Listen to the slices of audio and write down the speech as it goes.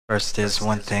First, there's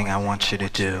one thing I want you to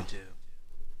do.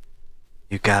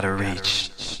 You gotta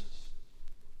reach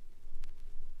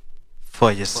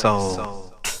for your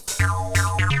soul.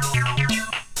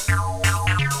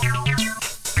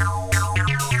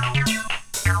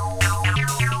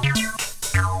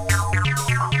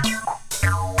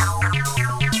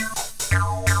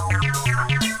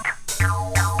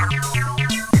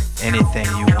 Anything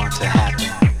you want to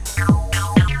happen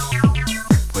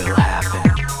will happen.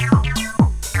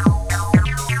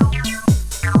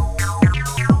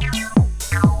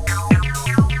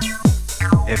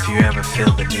 If you ever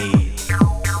feel the need,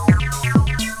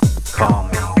 call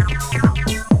me.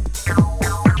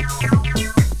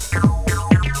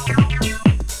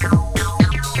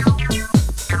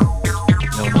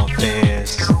 No more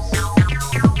fears,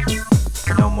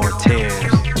 no more tears.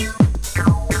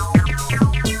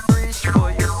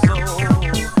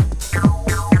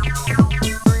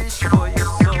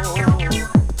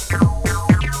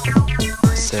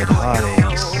 Said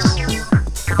heartaches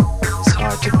is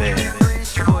hard to bear.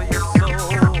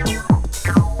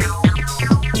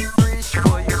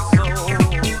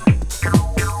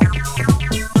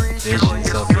 Visions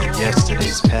of your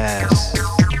yesterday's past.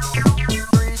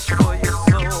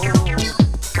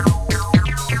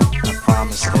 I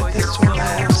promise that this will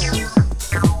last.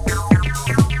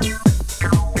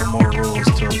 No more rules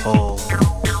to uphold.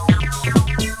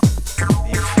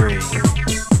 Be free.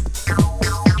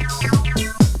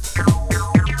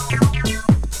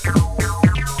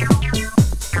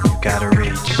 Gotta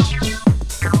reach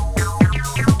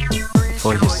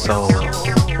for your soul.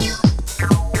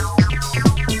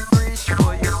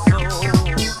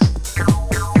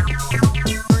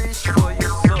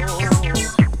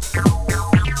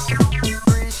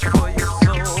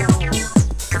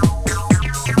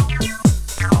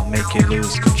 I'll make you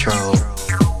lose control.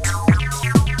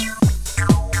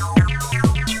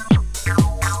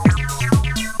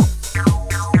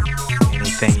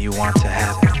 Anything you want to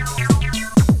happen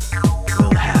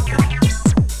will happen.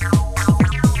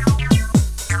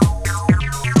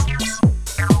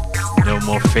 No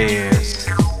more fears,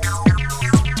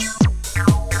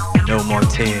 no more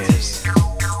tears.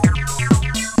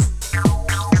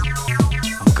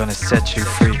 I'm gonna set you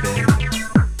free, baby.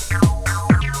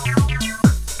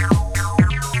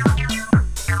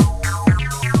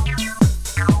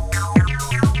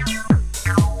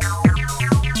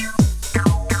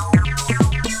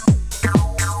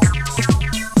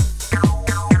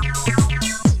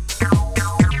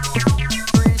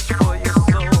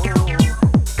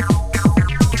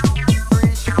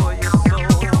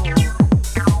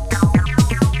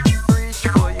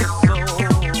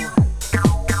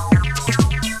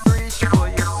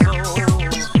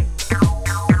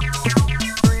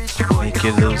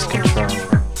 You lose control.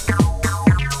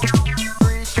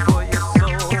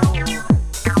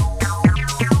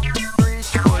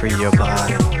 Free your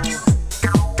body.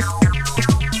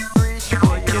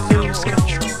 Make you lose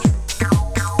control.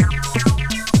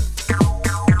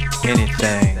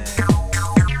 Anything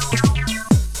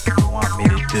you want me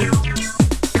to do,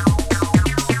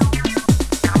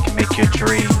 I can make your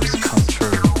dreams come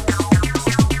true.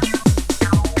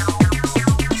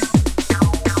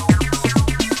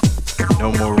 No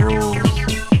more rules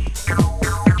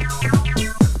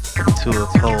to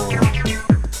uphold.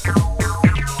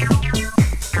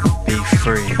 Be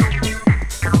free,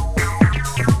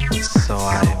 so I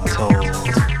am told.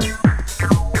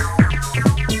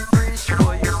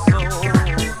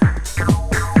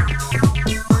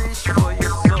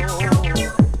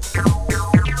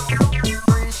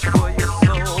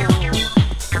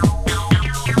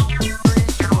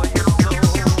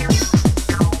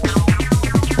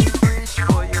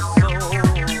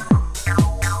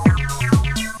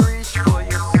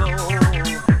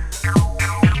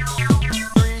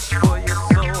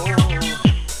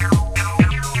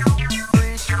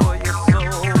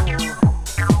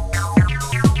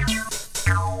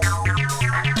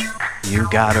 You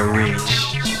gotta reach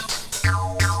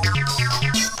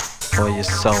for your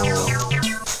soul.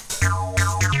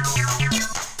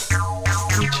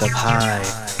 Reach up high,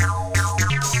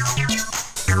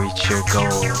 reach your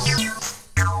goals.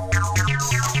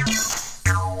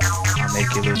 I'll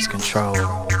make you lose control.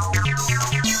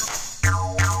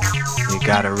 You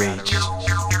gotta reach.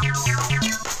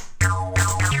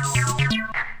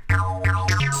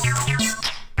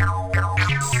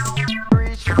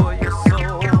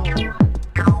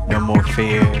 No more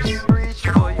fears,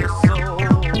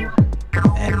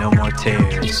 and no more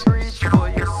tears.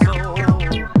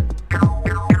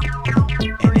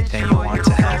 Anything you want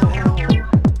to happen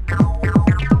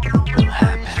will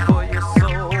happen.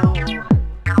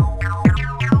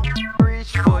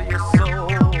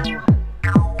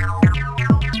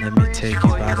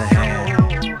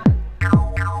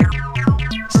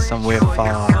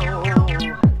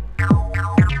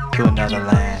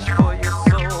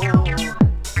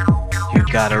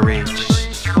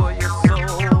 reach.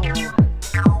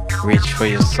 Reach for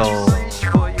your soul.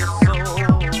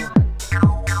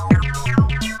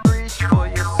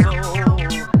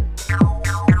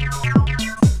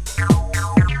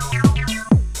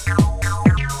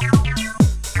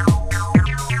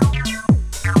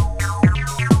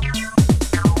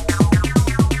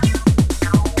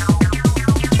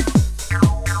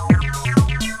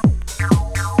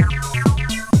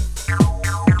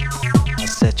 I'll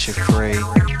set you free.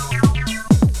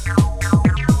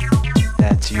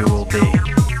 That you will be.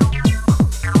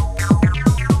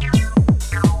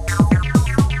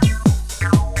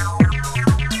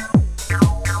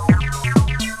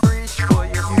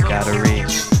 You gotta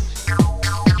reach.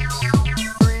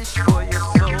 Reach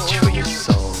for your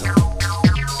soul.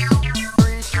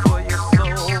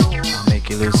 I'll make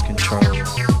you lose control.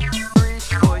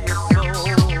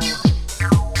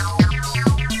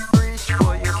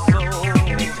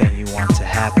 Anything you want to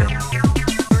happen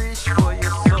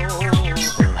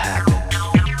will happen.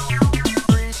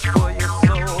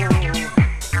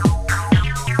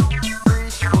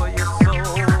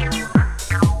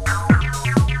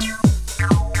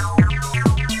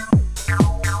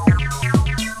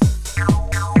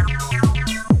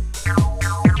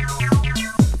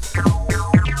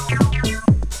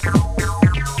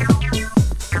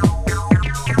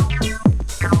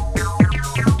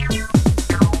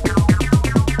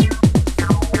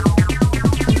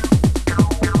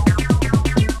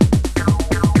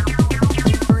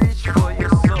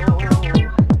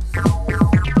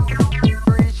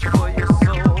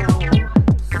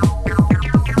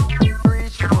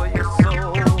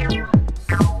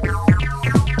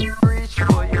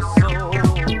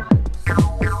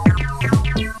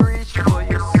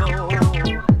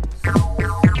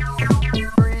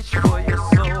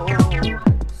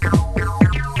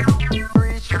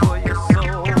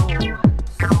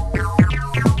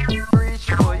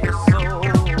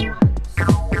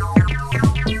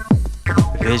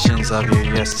 Visions of your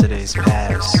yesterday's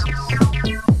past.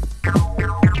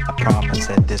 I promise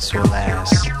that this will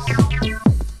last.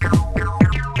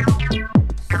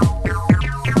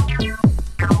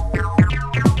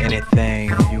 Anything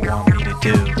you want me to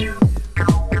do,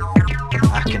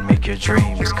 I can make your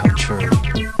dreams come true.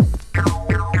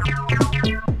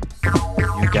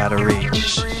 You gotta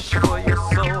reach.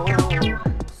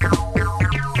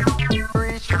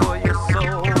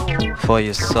 For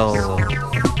your soul.